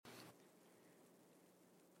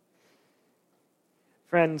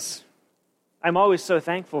Friends, I'm always so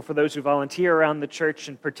thankful for those who volunteer around the church,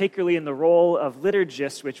 and particularly in the role of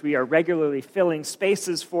liturgist, which we are regularly filling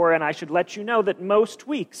spaces for, and I should let you know that most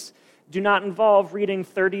weeks do not involve reading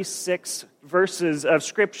 36 verses of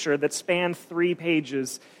Scripture that span 3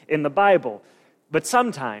 pages in the Bible, but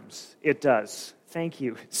sometimes it does. Thank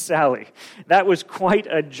you, Sally. That was quite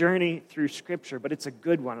a journey through Scripture, but it's a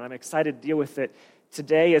good one, and I'm excited to deal with it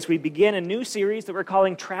today as we begin a new series that we're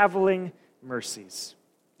calling Traveling Mercies.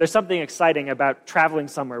 There's something exciting about traveling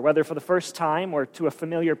somewhere, whether for the first time or to a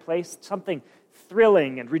familiar place, something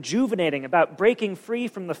thrilling and rejuvenating about breaking free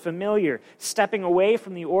from the familiar, stepping away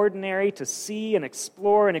from the ordinary to see and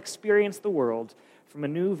explore and experience the world from a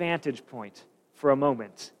new vantage point for a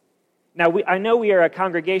moment. Now, I know we are a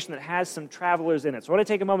congregation that has some travelers in it, so I want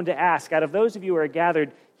to take a moment to ask, out of those of you who are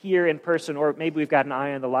gathered here in person, or maybe we've got an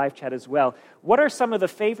eye on the live chat as well, what are some of the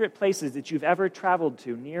favorite places that you've ever traveled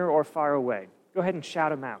to, near or far away? Go ahead and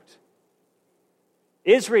shout them out.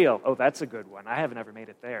 Israel. Oh, that's a good one. I haven't ever made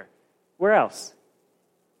it there. Where else?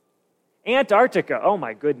 Antarctica. Oh,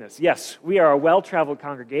 my goodness. Yes, we are a well-traveled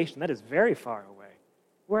congregation. That is very far away.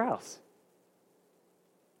 Where else?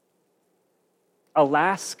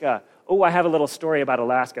 Alaska. Oh, I have a little story about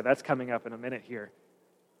Alaska. That's coming up in a minute here.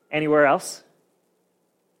 Anywhere else?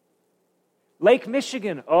 Lake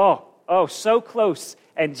Michigan. Oh, so close.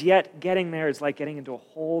 And yet getting there is like getting into a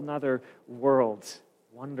whole nother world.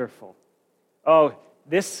 Wonderful. Oh,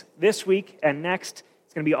 this week and next,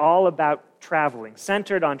 it's going to be all about traveling,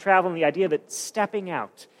 centered on traveling, the idea that stepping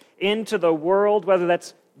out into the world, whether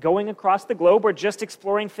that's going across the globe or just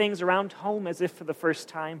exploring things around home as if for the first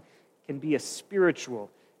time, can be a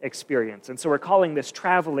spiritual experience. And so we're calling this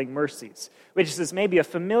Traveling Mercies, which is maybe a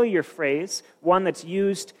familiar phrase, one that's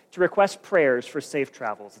used to request prayers for safe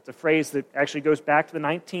travels. It's a phrase that actually goes back to the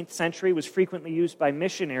 19th century, was frequently used by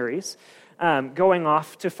missionaries going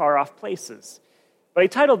off to far-off places. But I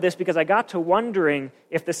titled this because I got to wondering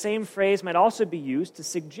if the same phrase might also be used to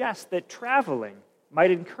suggest that traveling might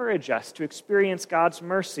encourage us to experience God's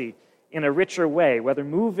mercy in a richer way, whether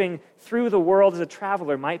moving through the world as a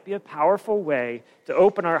traveler might be a powerful way to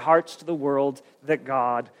open our hearts to the world that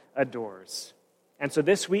God adores. And so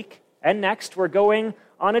this week and next, we're going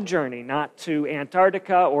on a journey, not to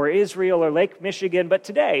Antarctica or Israel or Lake Michigan, but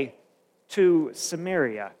today to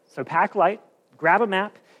Samaria. So pack light, grab a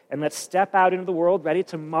map, and let's step out into the world ready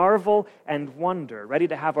to marvel and wonder, ready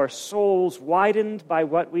to have our souls widened by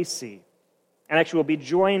what we see. And actually, we'll be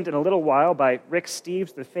joined in a little while by Rick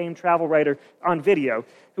Steves, the famed travel writer on video,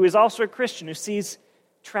 who is also a Christian who sees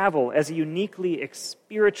travel as a uniquely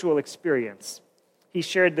spiritual experience. He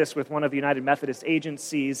shared this with one of the United Methodist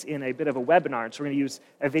agencies in a bit of a webinar, so we're going to use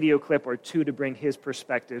a video clip or two to bring his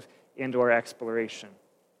perspective into our exploration.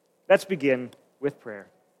 Let's begin with prayer.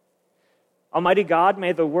 Almighty God,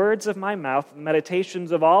 may the words of my mouth and the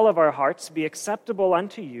meditations of all of our hearts be acceptable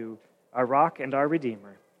unto you, our rock and our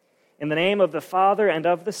Redeemer. In the name of the Father, and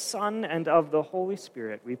of the Son, and of the Holy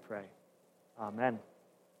Spirit, we pray. Amen.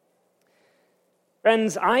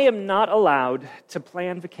 Friends, I am not allowed to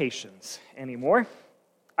plan vacations anymore.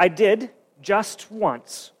 I did just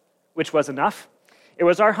once, which was enough. It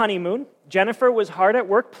was our honeymoon. Jennifer was hard at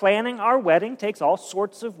work planning our wedding. Takes all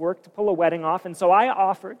sorts of work to pull a wedding off, and so I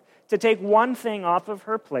offered to take one thing off of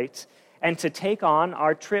her plate and to take on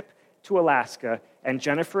our trip to Alaska, and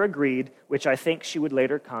Jennifer agreed, which I think she would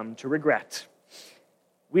later come to regret.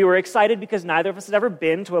 We were excited because neither of us had ever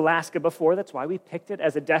been to Alaska before. That's why we picked it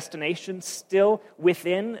as a destination still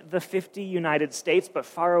within the 50 United States, but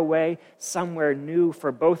far away, somewhere new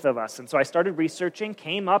for both of us. And so I started researching,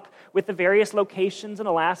 came up with the various locations in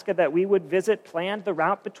Alaska that we would visit, planned the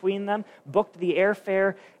route between them, booked the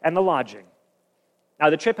airfare and the lodging. Now,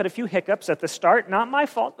 the trip had a few hiccups at the start. Not my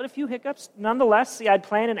fault, but a few hiccups nonetheless. See, I'd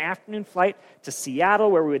planned an afternoon flight to Seattle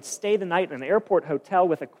where we would stay the night in an airport hotel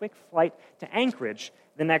with a quick flight to Anchorage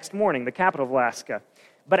the next morning, the capital of Alaska.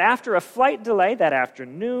 But after a flight delay that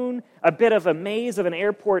afternoon, a bit of a maze of an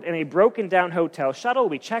airport and a broken-down hotel shuttle,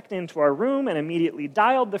 we checked into our room and immediately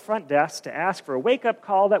dialed the front desk to ask for a wake-up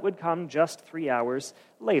call that would come just 3 hours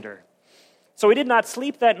later. So we did not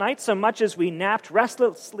sleep that night so much as we napped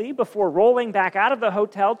restlessly before rolling back out of the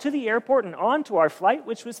hotel to the airport and onto our flight,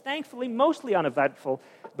 which was thankfully mostly uneventful,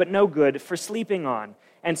 but no good for sleeping on.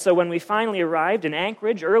 And so when we finally arrived in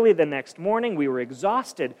Anchorage early the next morning, we were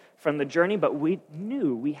exhausted from the journey, but we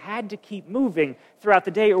knew we had to keep moving throughout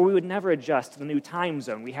the day or we would never adjust to the new time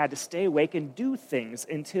zone. We had to stay awake and do things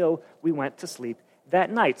until we went to sleep that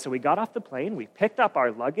night. So we got off the plane, we picked up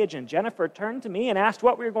our luggage, and Jennifer turned to me and asked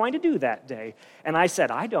what we were going to do that day. And I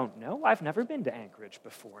said, I don't know. I've never been to Anchorage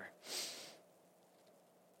before.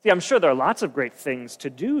 See, I'm sure there are lots of great things to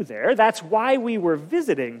do there. That's why we were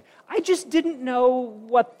visiting. I just didn't know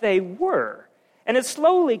what they were. And it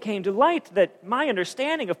slowly came to light that my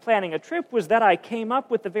understanding of planning a trip was that I came up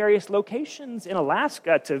with the various locations in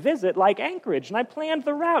Alaska to visit, like Anchorage, and I planned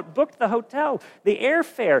the route, booked the hotel, the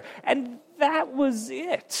airfare, and that was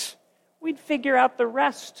it. We'd figure out the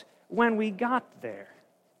rest when we got there.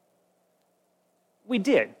 We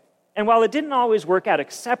did. And while it didn't always work out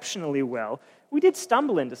exceptionally well, we did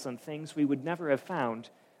stumble into some things we would never have found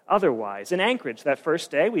otherwise. In Anchorage, that first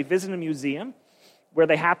day, we visited a museum where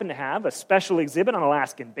they happened to have a special exhibit on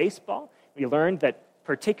Alaskan baseball. We learned that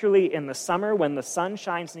particularly in the summer, when the sun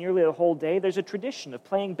shines nearly the whole day, there's a tradition of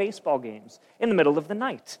playing baseball games in the middle of the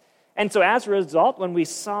night. And so as a result, when we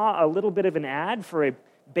saw a little bit of an ad for a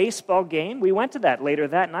baseball game, we went to that later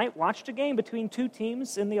that night, watched a game between two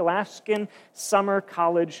teams in the Alaskan Summer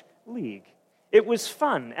College League. It was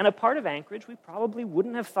fun, and a part of Anchorage we probably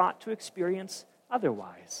wouldn't have thought to experience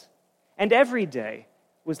otherwise. And every day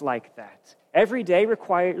was like that. Every day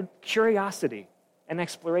required curiosity and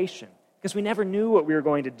exploration, because we never knew what we were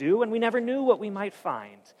going to do, and we never knew what we might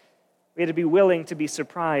find. We had to be willing to be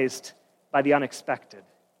surprised by the unexpected.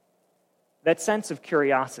 That sense of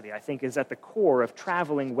curiosity, I think, is at the core of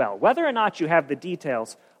traveling well, whether or not you have the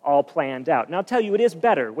details all planned out. And I'll tell you, it is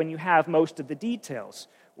better when you have most of the details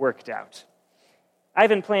worked out. I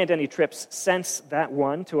haven't planned any trips since that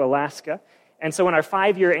one to Alaska, and so when our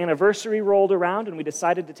 5-year anniversary rolled around and we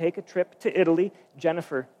decided to take a trip to Italy,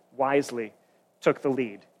 Jennifer wisely took the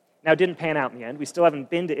lead. Now, it didn't pan out in the end. We still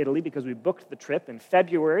haven't been to Italy because we booked the trip in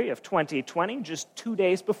February of 2020, just 2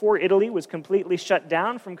 days before Italy was completely shut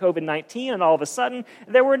down from COVID-19, and all of a sudden,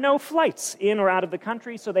 there were no flights in or out of the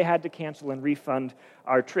country, so they had to cancel and refund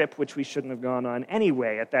our trip, which we shouldn't have gone on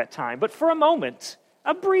anyway at that time. But for a moment,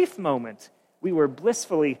 a brief moment, we were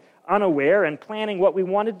blissfully unaware and planning what we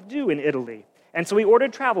wanted to do in Italy. And so we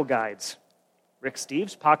ordered travel guides. Rick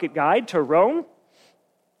Steves' pocket guide to Rome,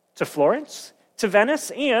 to Florence, to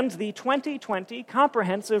Venice, and the 2020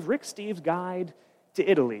 comprehensive Rick Steves guide to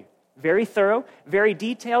Italy. Very thorough, very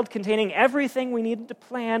detailed, containing everything we needed to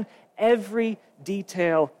plan every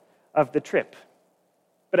detail of the trip.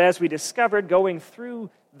 But as we discovered going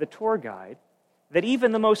through the tour guide, that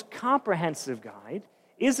even the most comprehensive guide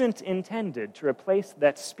isn't intended to replace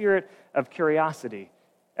that spirit of curiosity,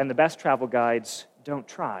 and the best travel guides don't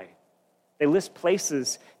try. They list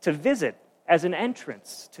places to visit as an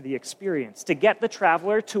entrance to the experience, to get the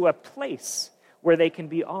traveler to a place where they can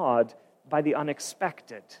be awed by the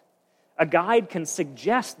unexpected. A guide can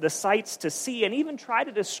suggest the sights to see and even try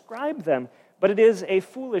to describe them, but it is a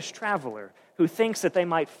foolish traveler who thinks that they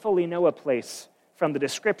might fully know a place from the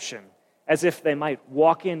description, as if they might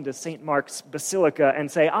walk into St. Mark's Basilica and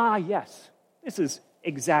say, yes, this is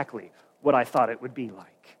exactly what I thought it would be like.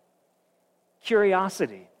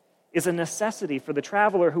 Curiosity is a necessity for the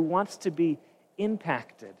traveler who wants to be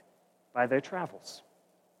impacted by their travels.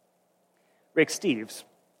 Rick Steves,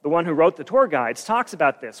 the one who wrote the tour guides, talks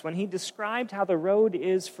about this when he described how the road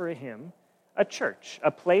is for him a church,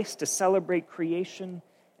 a place to celebrate creation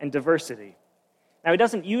and diversity. Now, he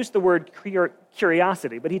doesn't use the word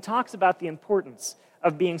curiosity, but he talks about the importance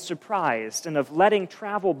of being surprised and of letting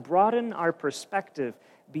travel broaden our perspective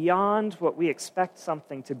beyond what we expect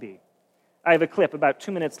something to be. I have a clip about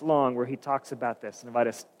 2 minutes long where he talks about this and invite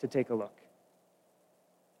us to take a look.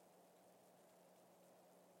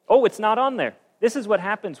 Oh, it's not on there. This is what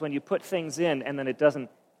happens when you put things in and then it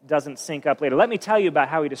doesn't sync up later. Let me tell you about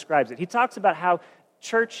how he describes it. He talks about how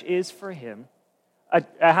church is for him,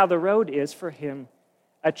 how the road is for him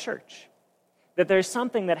a church. That there's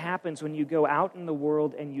something that happens when you go out in the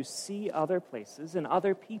world and you see other places and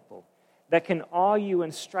other people that can awe you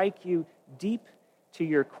and strike you deep to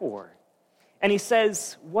your core. And he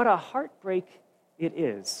says, what a heartbreak it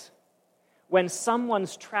is when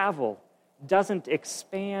someone's travel doesn't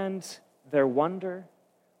expand their wonder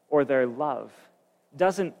or their love,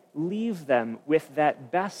 doesn't leave them with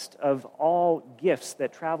that best of all gifts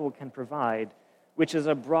that travel can provide, which is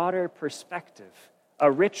a broader perspective,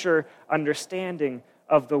 a richer understanding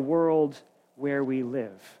of the world where we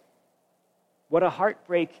live. What a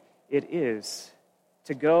heartbreak it is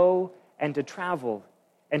to go and to travel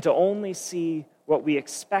and to only see what we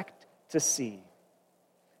expect to see,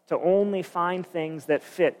 to only find things that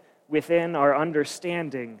fit within our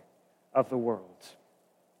understanding of the world.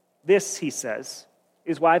 This, he says,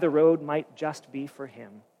 is why the road might just be for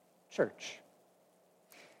him church.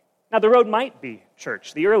 Now, the road might be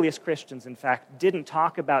church. The earliest Christians, in fact, didn't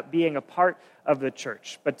talk about being a part of the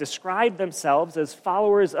church, but described themselves as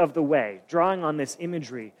followers of the way, drawing on this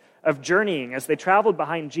imagery of journeying as they traveled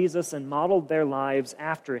behind Jesus and modeled their lives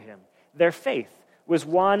after him. Their faith was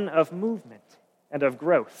one of movement and of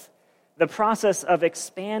growth. The process of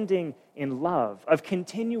expanding in love, of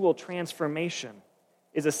continual transformation,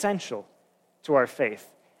 is essential to our faith.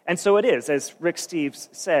 And so it is, as Rick Steves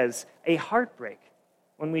says, a heartbreak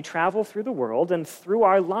when we travel through the world and through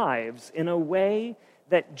our lives in a way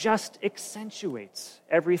that just accentuates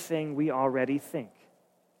everything we already think.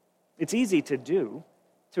 It's easy to do,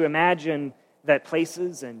 to imagine that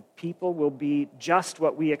places and people will be just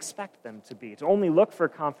what we expect them to be, to only look for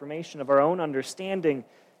confirmation of our own understanding,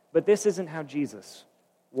 but this isn't how Jesus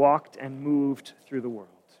walked and moved through the world.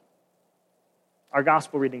 Our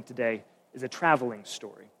gospel reading today is a traveling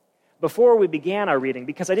story. Before we began our reading,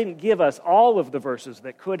 because I didn't give us all of the verses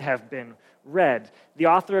that could have been read, the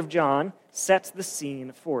author of John sets the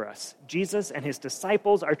scene for us. Jesus and his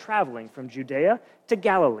disciples are traveling from Judea to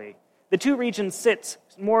Galilee. The two regions sit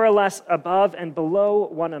more or less above and below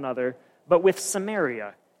one another, but with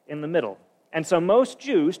Samaria in the middle. And so most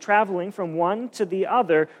Jews traveling from one to the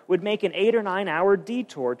other would make an 8 or 9 hour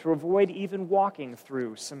detour to avoid even walking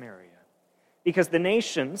through Samaria, because the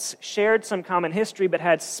nations shared some common history but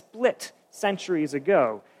had split centuries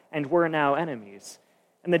ago and were now enemies.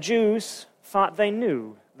 And the Jews thought they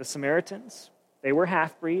knew the Samaritans. They were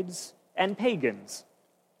half-breeds and pagans,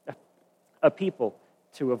 a people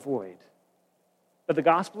to avoid. But the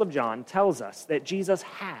Gospel of John tells us that Jesus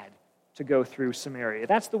had to go through Samaria.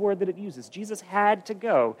 That's the word that it uses. Jesus had to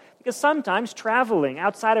go, because sometimes traveling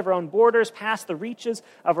outside of our own borders, past the reaches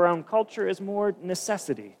of our own culture, is more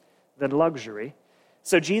necessity than luxury.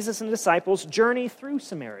 So Jesus and the disciples journey through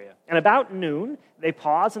Samaria, and about noon, they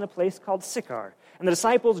pause in a place called Sychar. And the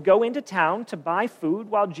disciples go into town to buy food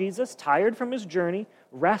while Jesus, tired from his journey,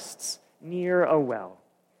 rests near a well.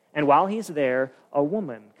 And while he's there, a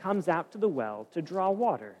woman comes out to the well to draw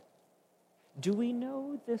water. Do we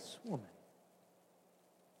know this woman?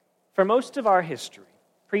 For most of our history,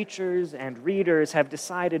 preachers and readers have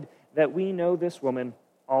decided that we know this woman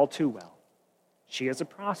all too well. She is a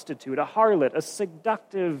prostitute, a harlot, a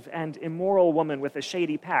seductive and immoral woman with a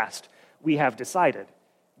shady past, we have decided,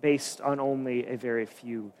 based on only a very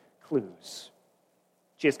few clues.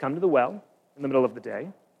 She has come to the well in the middle of the day.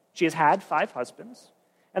 She has had 5 husbands,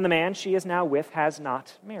 and the man she is now with has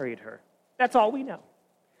not married her. That's all we know.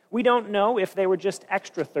 We don't know if they were just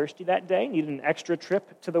extra thirsty that day, needed an extra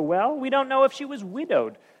trip to the well. We don't know if she was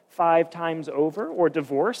widowed 5 times over or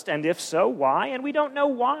divorced, and if so, why? And we don't know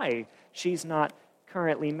why she's not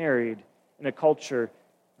currently married in a culture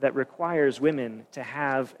that requires women to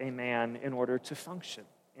have a man in order to function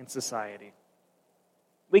in society.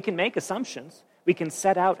 We can make assumptions. We can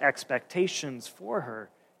set out expectations for her,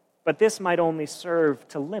 but this might only serve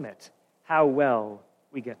to limit how well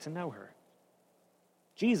we get to know her.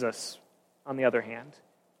 Jesus, on the other hand,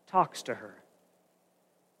 talks to her.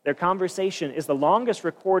 Their conversation is the longest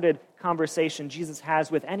recorded conversation Jesus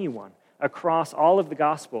has with anyone across all of the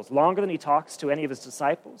Gospels, longer than he talks to any of his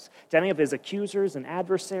disciples, to any of his accusers and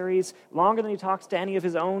adversaries, longer than he talks to any of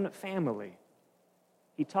his own family.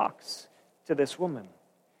 He talks to this woman.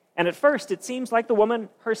 And at first, it seems like the woman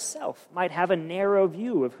herself might have a narrow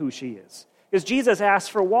view of who she is, because Jesus asks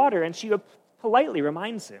for water, and she politely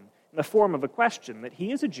reminds him, in the form of a question, that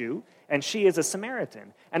he is a Jew and she is a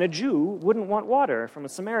Samaritan. And a Jew wouldn't want water from a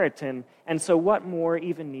Samaritan, and so what more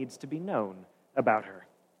even needs to be known about her?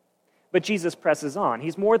 But Jesus presses on.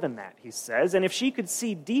 He's more than that, he says, and if she could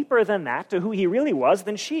see deeper than that to who he really was,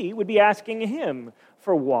 then she would be asking him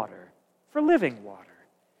for water, for living water.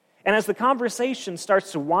 And as the conversation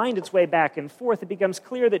starts to wind its way back and forth, it becomes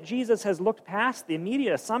clear that Jesus has looked past the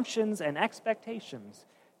immediate assumptions and expectations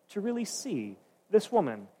to really see this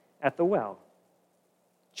woman at the well.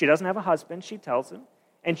 She doesn't have a husband, she tells him,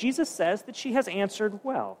 and Jesus says that she has answered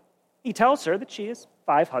well. He tells her that she has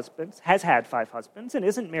 5 husbands, has had 5 husbands, and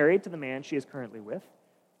isn't married to the man she is currently with.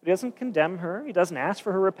 But he doesn't condemn her, he doesn't ask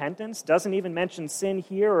for her repentance, doesn't even mention sin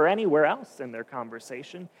here or anywhere else in their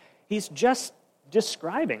conversation. He's just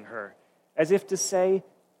describing her as if to say,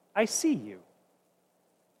 I see you.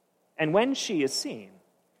 And when she is seen,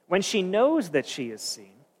 when she knows that she is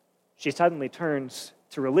seen, she suddenly turns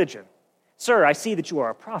to religion. Sir, I see that you are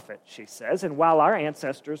a prophet, she says, and while our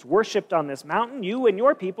ancestors worshipped on this mountain, you and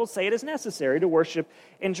your people say it is necessary to worship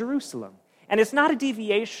in Jerusalem. And it's not a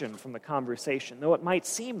deviation from the conversation, though it might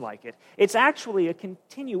seem like it. It's actually a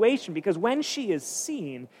continuation, because when she is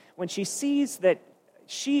seen, when she sees that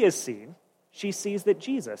she is seen, she sees that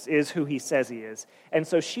Jesus is who he says he is, and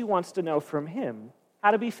so she wants to know from him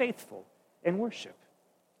how to be faithful in worship.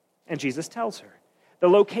 And Jesus tells her, the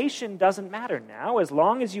location doesn't matter now, as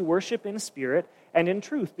long as you worship in spirit and in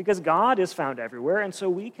truth, because God is found everywhere, and so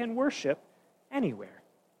we can worship anywhere.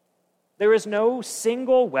 There is no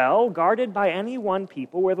single well guarded by any one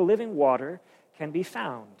people where the living water can be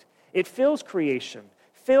found. It fills creation,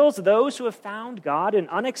 fills those who have found God in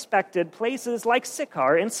unexpected places like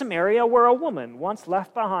Sychar in Samaria, where a woman once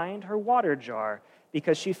left behind her water jar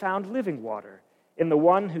because she found living water in the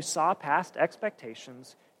one who saw past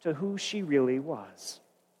expectations to who she really was.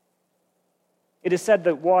 It is said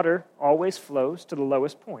that water always flows to the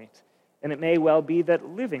lowest point, and it may well be that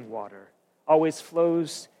living water always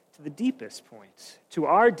flows to the deepest point, to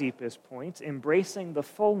our deepest point, embracing the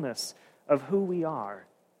fullness of who we are.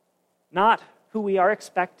 Not who we are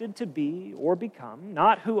expected to be or become,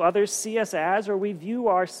 not who others see us as or we view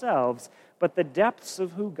ourselves, but the depths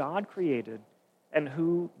of who God created and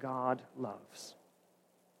who God loves.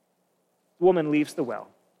 The woman leaves the well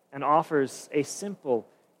and offers a simple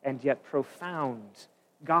and yet profound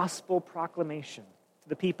gospel proclamation to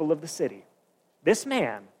the people of the city. This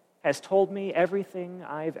man has told me everything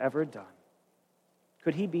I've ever done.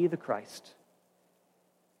 Could he be the Christ?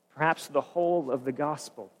 Perhaps the whole of the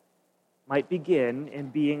gospel might begin in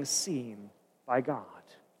being seen by God.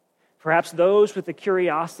 Perhaps those with the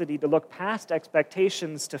curiosity to look past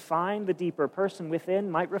expectations to find the deeper person within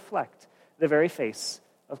might reflect the very face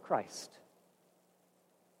of Christ.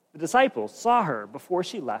 The disciples saw her before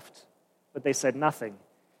she left, but they said nothing.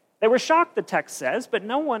 They were shocked, the text says, but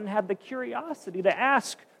no one had the curiosity to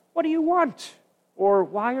ask, "What do you want?" or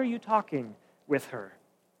 "Why are you talking with her?"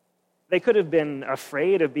 They could have been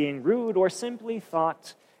afraid of being rude or simply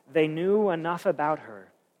thought they knew enough about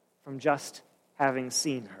her from just having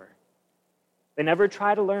seen her. They never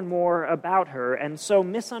try to learn more about her and so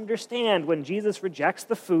misunderstand when Jesus rejects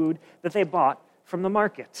the food that they bought from the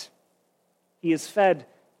market. He is fed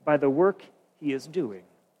by the work he is doing,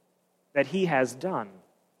 that he has done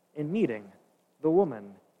in meeting the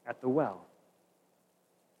woman at the well.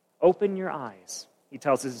 Open your eyes, he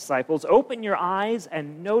tells his disciples. Open your eyes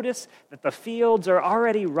and notice that the fields are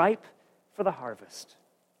already ripe for the harvest.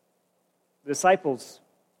 The disciples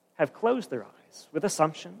have closed their eyes with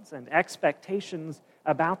assumptions and expectations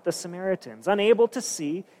about the Samaritans, unable to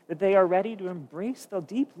see that they are ready to embrace the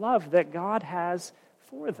deep love that God has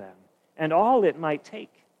for them, and all it might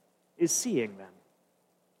take is seeing them.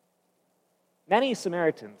 Many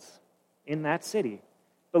Samaritans in that city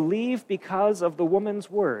believe because of the woman's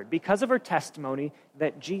word, because of her testimony,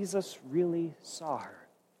 that Jesus really saw her.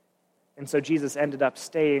 And so Jesus ended up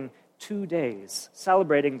staying 2 days,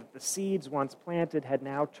 celebrating that the seeds once planted had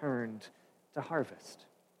now turned to harvest.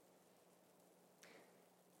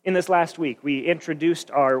 In this last week, we introduced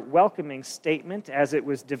our welcoming statement as it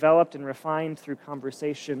was developed and refined through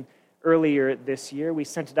conversation earlier this year. We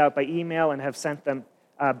sent it out by email and have sent them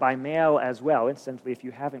by mail as well. Incidentally, if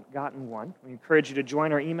you haven't gotten one, we encourage you to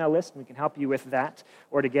join our email list, and we can help you with that,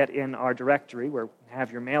 or to get in our directory where we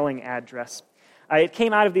have your mailing address. It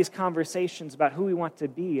came out of these conversations about who we want to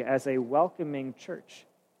be as a welcoming church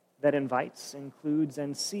that invites, includes,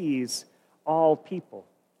 and sees all people.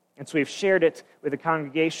 And so we've shared it with the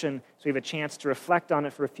congregation, so we have a chance to reflect on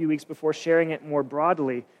it for a few weeks before sharing it more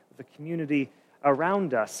broadly with the community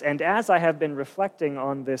around us. And as I have been reflecting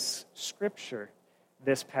on this scripture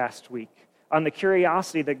this past week, on the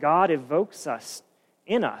curiosity that God evokes us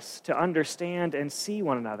in us to understand and see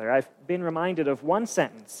one another, I've been reminded of one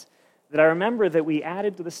sentence that I remember that we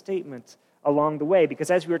added to the statement along the way, because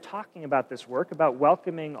as we were talking about this work, about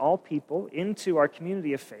welcoming all people into our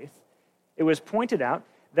community of faith, it was pointed out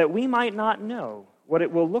that we might not know what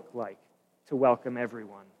it will look like to welcome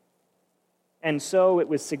everyone. And so it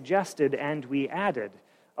was suggested, and we added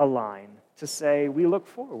a line to say, we look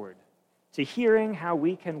forward to hearing how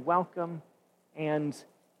we can welcome and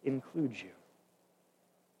include you.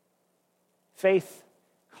 Faith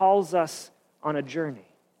calls us on a journey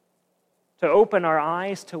to open our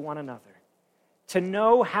eyes to one another, to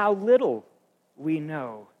know how little we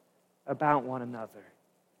know about one another,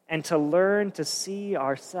 and to learn to see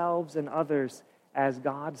ourselves and others as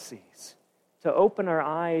God sees, to open our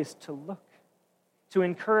eyes to look, to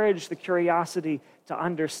encourage the curiosity to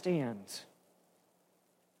understand.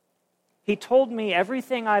 He told me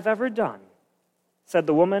everything I've ever done, said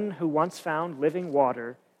the woman who once found living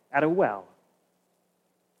water at a well.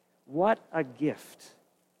 What a gift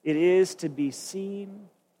it is to be seen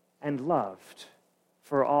and loved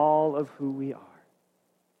for all of who we are.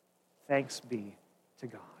 Thanks be to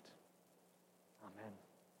God. Amen.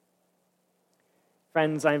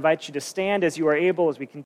 Friends, I invite you to stand as you are able as we continue